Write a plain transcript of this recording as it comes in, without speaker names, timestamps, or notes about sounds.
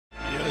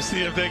to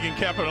see if they can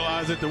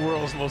capitalize at the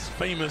world's most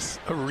famous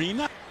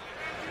arena.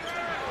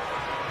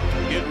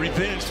 Get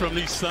revenge from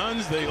these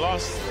Suns. They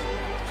lost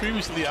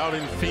previously out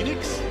in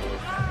Phoenix.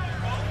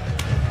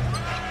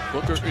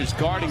 Booker is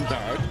guarding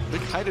Barrett.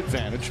 Big height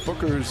advantage.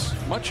 Booker's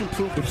much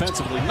improved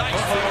defensively. Nice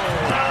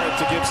Barrett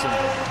to Gibson.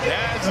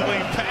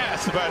 Dazzling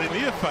pass by the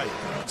neophyte.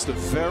 It's the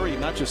very,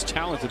 not just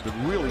talented, but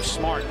really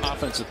smart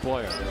offensive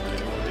player.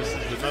 This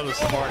is another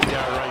smart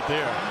guy right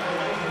there.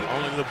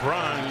 Only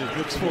LeBron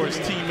looks for his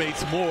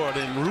teammates more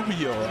than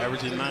Rubio,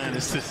 averaging 9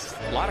 assists.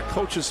 A lot of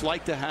coaches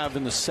like to have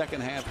in the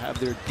second half have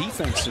their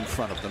defense in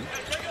front of them.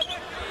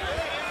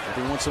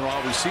 Every once in a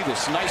while we see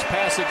this. Nice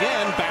pass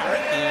again,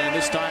 Barrett, and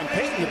this time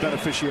Payton the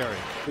beneficiary.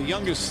 The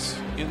youngest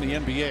in the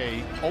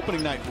NBA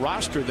opening night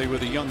roster, they were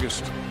the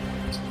youngest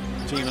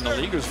team in the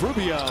league. As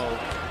Rubio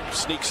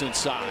sneaks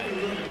inside.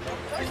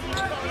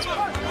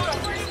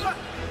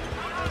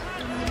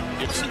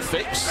 Gibson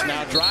fakes,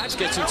 now drives,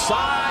 gets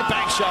inside,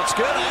 bank shot's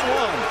good, and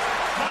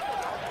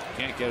one.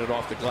 Can't get it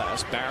off the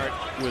glass. Barrett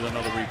with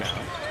another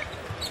rebound.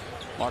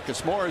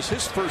 Marcus Morris,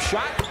 his first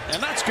shot,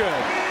 and that's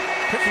good.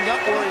 Picking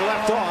up where he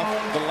left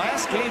off. The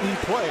last game he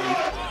played,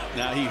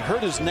 now he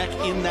hurt his neck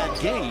in that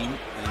game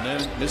and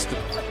then missed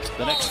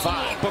the next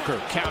 5.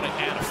 Booker counted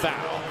and a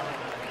foul.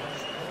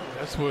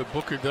 That's what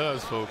Booker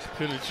does, folks.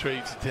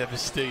 Penetrates,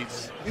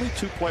 devastates. Only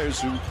 2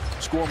 players who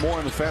score more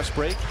in the fast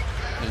break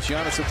is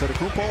Giannis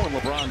Antetokounmpo and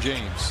LeBron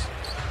James.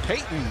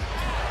 Payton comes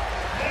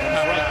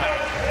right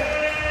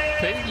back.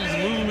 Payton's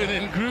moving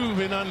and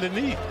grooving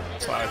underneath.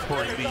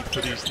 5-point lead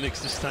for these Knicks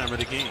this time of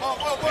the game.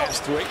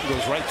 Pass through Ayton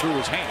goes right through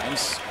his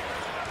hands.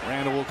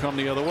 Randall will come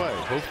the other way.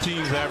 Both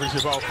teams average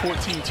about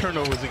 14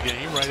 turnovers a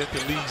game, right at the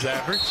league's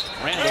average.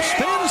 Randall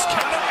spins,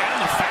 count it,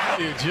 and the foul.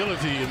 The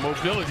agility and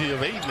mobility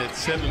of Ayton at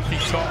 7 feet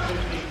tall.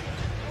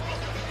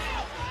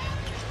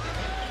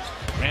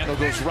 Randall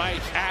goes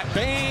right at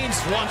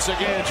Baines. Once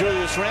again,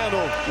 Julius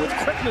Randall with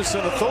quickness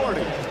and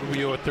authority.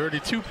 Rubio a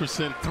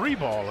 32%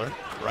 three-baller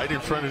right in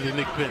front of the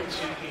Knicks bench.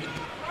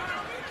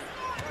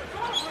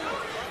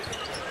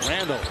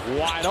 Randall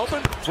wide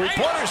open.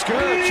 3-pointers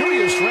good.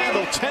 Julius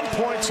Randall 10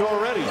 points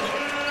already.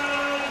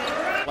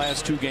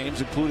 Last 2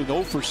 games, including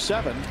 0 for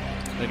 7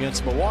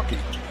 against Milwaukee.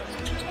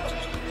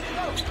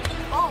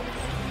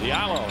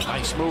 Diallo,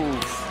 nice move.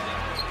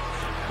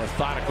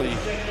 Methodically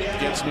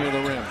gets near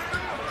the rim.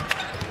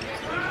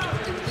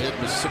 It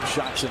was 6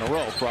 shots in a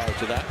row prior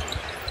to that.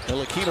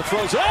 Ntilikina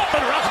throws up,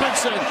 and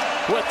Robinson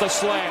with the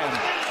slam.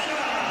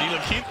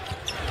 Ntilikina.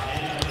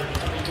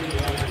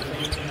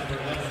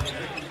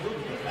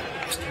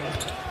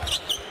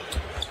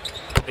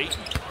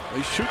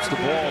 He shoots the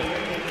ball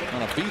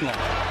on a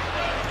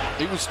beeline.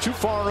 He was too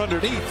far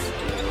underneath.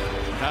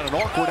 Had an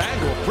awkward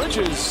angle.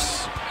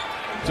 Bridges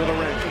to the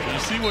ring. You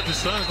see what the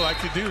Suns like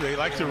to do. They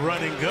like to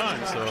run and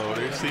gun, so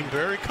they seem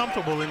very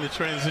comfortable in the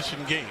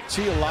transition game.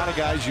 See a lot of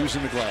guys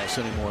using the glass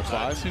anymore,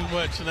 Clive. Not too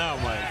much now,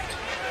 Mike.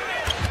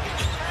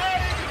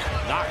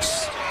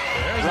 Knox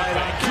right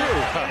on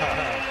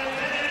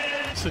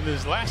cue. In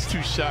his last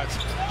 2 shots,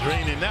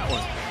 draining that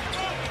one.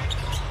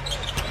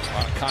 A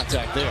lot of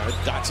contact there.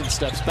 Dotson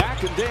steps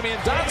back, and Damian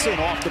Dotson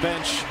off the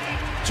bench.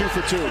 2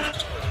 for 2.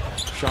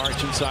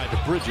 Saric inside to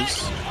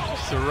Bridges.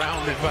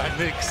 Surrounded by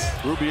Knicks.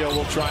 Rubio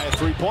will try a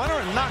 3-pointer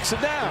and knocks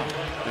it down.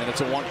 And it's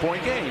a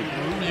 1-point game.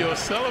 Rubio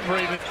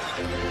celebrated.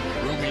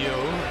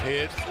 Rubio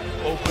head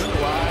open,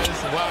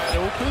 wide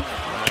open.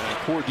 And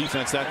poor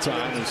defense that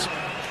time as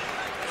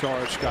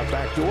Saric got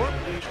back door.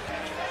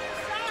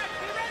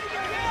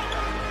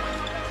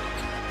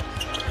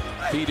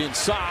 Feed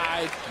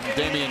inside,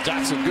 Damian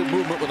Dotson, good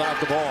movement without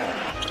the ball.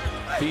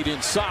 Feed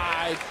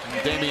inside,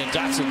 Damian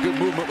Dotson, good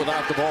movement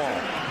without the ball.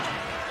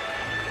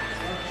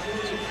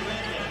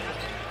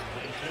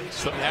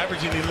 So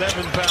averaging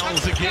 11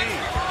 pounds a game.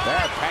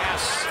 Bad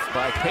pass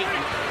by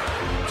Payton,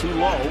 too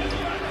low.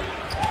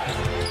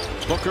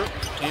 Booker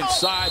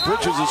inside,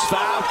 Bridges is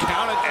fouled,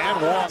 counted,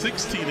 and one.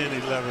 16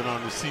 and 11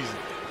 on the season.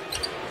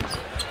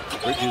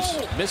 Bridges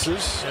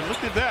misses. And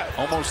look at that.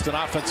 Almost an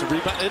offensive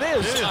rebound. It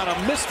is on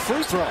a missed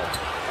free throw.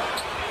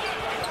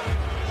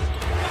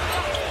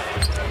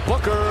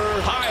 Booker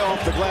high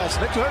off the glass.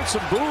 Knicks heard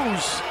some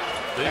boos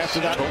after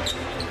that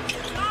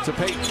to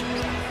Payton.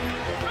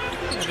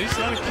 And it's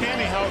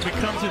uncanny how it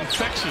becomes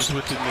infectious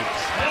with the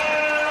Knicks.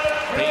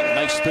 Payton,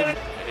 nice spin.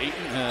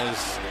 Ayton has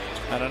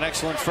had an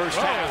excellent first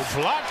half.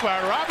 Blocked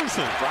by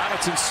Robinson.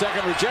 Robinson's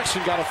second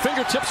rejection, got a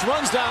fingertips,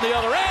 runs down the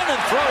other end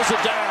and throws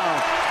it down.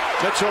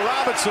 Mitchell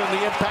Robinson,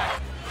 the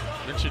impact.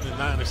 Mentioned the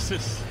 9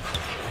 assists.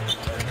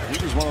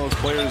 He was one of those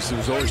players who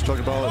was always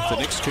talking about if the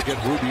Knicks could get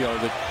Rubio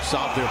that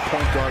solved their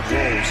point guard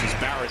roles as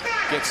Barrett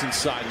gets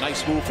inside.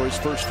 Nice move for his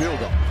first field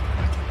goal.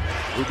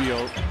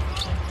 Rubio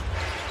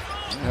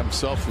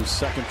himself his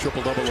second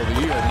triple-double of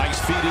the year.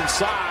 Nice feed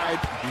inside.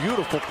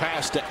 Beautiful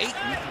pass to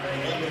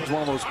Ayton. He's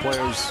one of those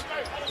players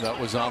that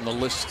was on the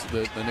list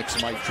that the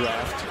Knicks might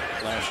draft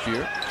last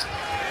year.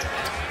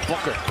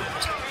 Booker.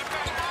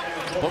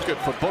 Book it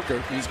for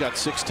Booker. He's got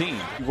 16.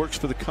 He works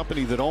for the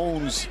company that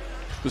owns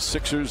the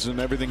Sixers and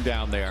everything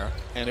down there.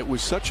 And it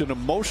was such an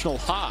emotional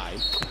high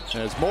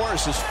as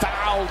Morris is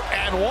fouled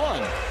and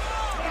won.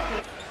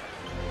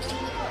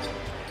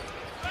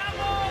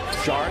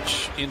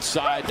 Sharch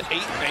inside to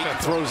Ayton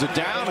throws it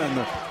down, and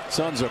the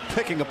Suns are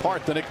picking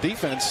apart the Knicks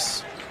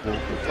defense.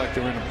 Look like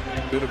they're in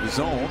a bit of a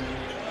zone.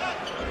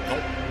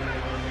 Nope.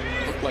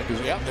 Look like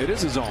it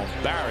is a zone.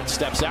 Barrett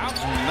steps out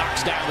and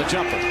knocks down the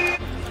jumper.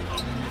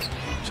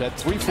 He's had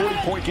 3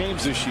 40-point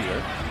games this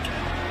year.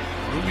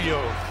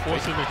 Rubio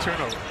forcing the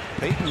turnover.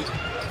 Payton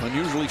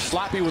unusually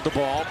sloppy with the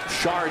ball.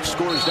 Sharch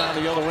scores down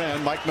the other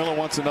end. Mike Miller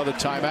wants another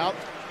timeout.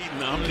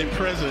 He's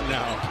omnipresent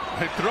now.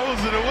 He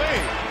throws it away.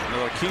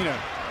 Ntilikina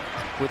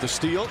with the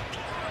steal.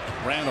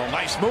 Randall,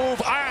 nice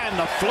move, and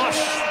the flush.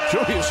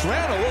 Julius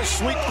Randall, a little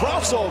sweet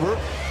crossover.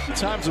 How many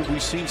times have we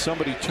seen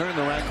somebody turn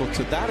their ankle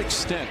to that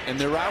extent and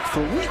they're out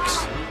for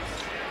weeks?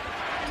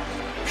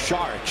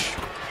 Sharch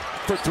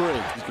for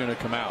 3. He's going to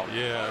come out.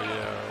 Yeah.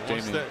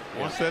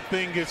 Once that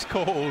thing gets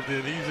cold,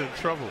 then he's in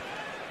trouble.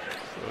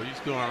 So he's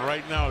going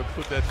right now to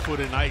put that foot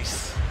in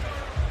ice.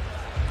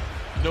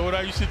 You know what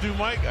I used to do,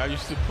 Mike? I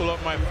used to pull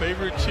up my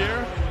favorite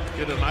chair,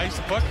 get an ice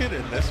bucket,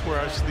 and that's where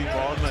I sleep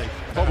all night.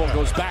 Bobo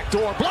goes back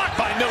door, blocked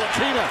by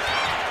Ntilikina.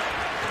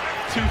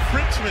 2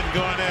 Frenchmen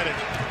going at it.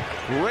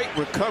 Great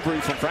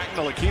recovery from Frank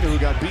Ntilikina, who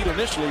got beat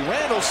initially.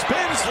 Randall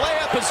spins,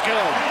 layup is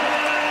good.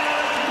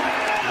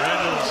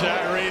 Randall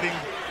gyrating.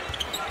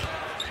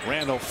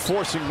 Randall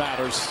forcing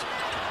matters.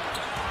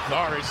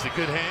 Zaric, the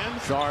good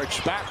hand.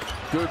 Charge back,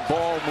 good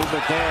ball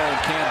movement there,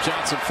 and Cam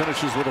Johnson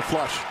finishes with a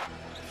flush.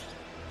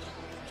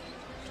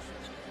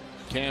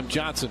 Cam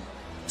Johnson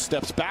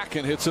steps back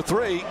and hits a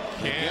 3.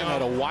 Cam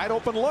had a wide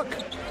open look.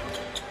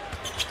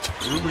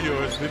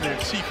 Rubio has been their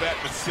chief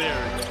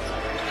adversary.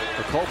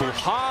 Kobe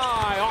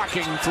high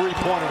arcing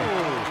 3-pointer.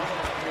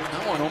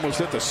 That one almost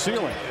hit the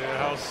ceiling.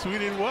 Yeah, how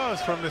sweet it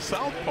was from the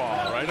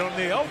southpaw, right on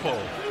the elbow.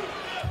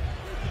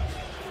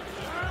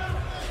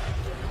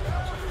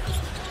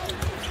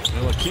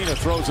 Ntilikina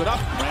throws it up,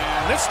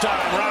 and this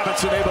time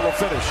Robinson able to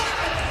finish.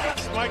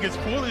 Mike, as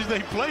poor as they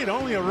played,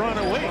 only a run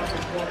away.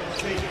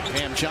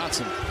 Cam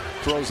Johnson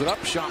throws it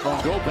up, shot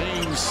won't go.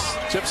 Baines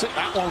tips it,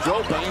 that won't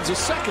go. Baines a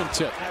second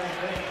tip.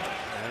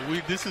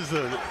 And this is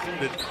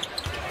Ntilikina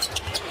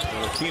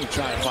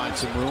trying to find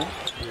some room.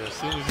 Yeah, as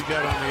soon as he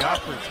got on the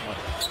offense,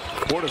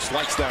 Portis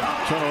likes that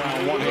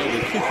turnaround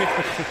one-handed.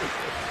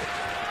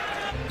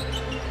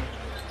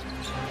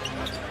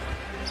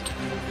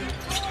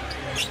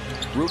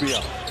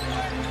 Rubio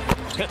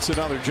hits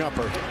another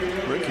jumper.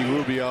 Ricky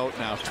Rubio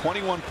now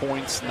 21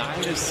 points,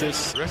 9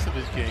 assists. The rest of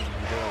his game,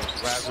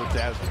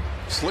 razzle-dazzle.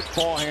 Slick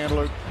ball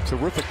handler,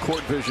 terrific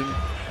court vision.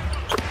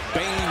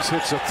 Baines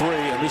hits a 3,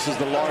 and this is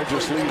the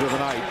largest lead of the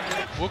night.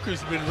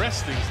 Booker's been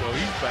resting, so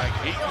he's back.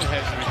 Ayton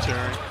has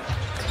returned.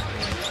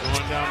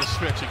 Going down the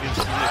stretch against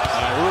the Knicks.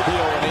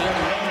 Rubio and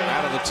Ayton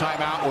out of the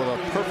timeout with a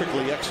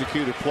perfectly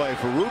executed play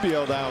for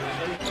Rubio now.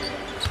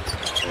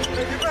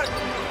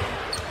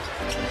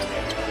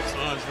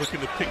 Suns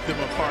looking to pick them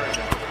apart.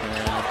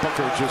 And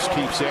Booker just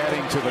keeps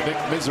adding to the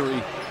Knick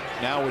misery.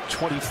 Now with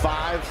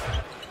 25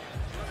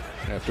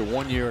 after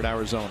 1 year at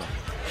Arizona.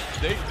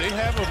 They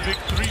have a big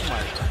 3,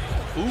 Mike.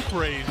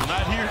 Oubre's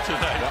not here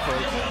tonight,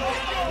 folks.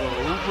 Well,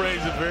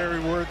 Oubre's a very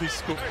worthy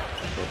score.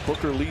 But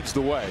Booker leads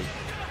the way.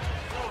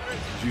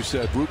 As you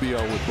said,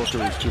 Rubio with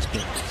Booker has just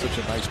been such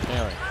a nice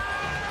pairing.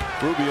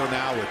 Rubio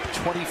now with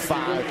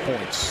 25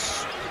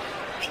 points.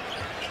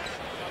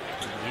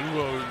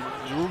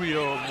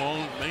 Rubio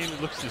mainly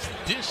looks to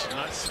dish,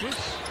 not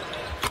swish.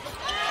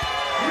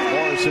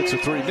 Morris hits a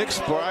 3. Knicks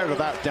prior to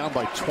that down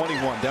by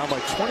 21. Down by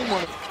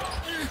 21.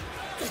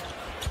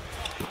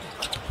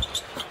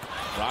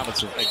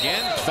 Robinson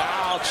again,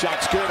 fouled,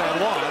 shots good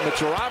and 1.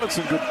 Mitchell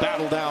Robinson, good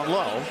battle down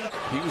low.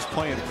 He was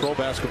playing pro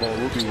basketball,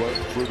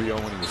 Rubio,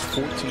 when he was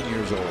 14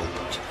 years old.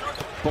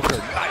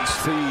 Booker, nice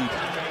feed.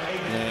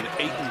 And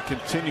Ayton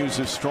continues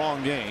his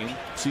strong game.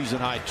 Season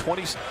high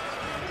 20.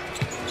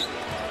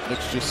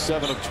 Knicks just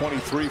 7 of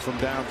 23 from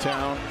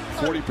downtown,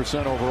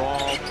 40%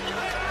 overall.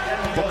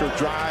 Booker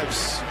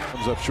drives,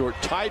 comes up short.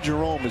 Ty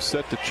Jerome is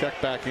set to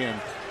check back in.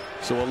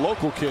 So a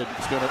local kid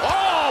is going to,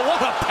 oh,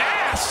 what a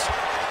pass!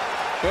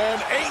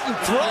 And Ayton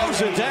throws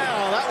it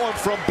down. That one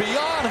from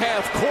beyond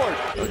half court.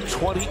 A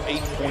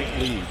 28-point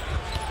lead.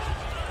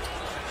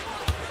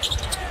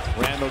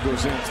 Randall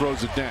goes in,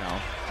 throws it down.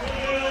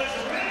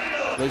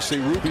 They say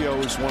Rubio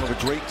is one of the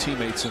great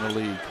teammates in the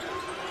league.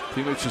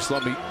 Teammates just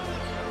love me.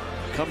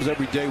 Comes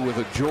every day with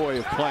a joy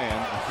of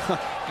playing.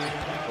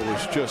 It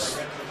was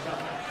just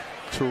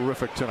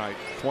terrific tonight.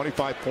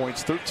 25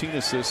 points, 13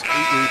 assists, 8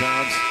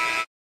 rebounds.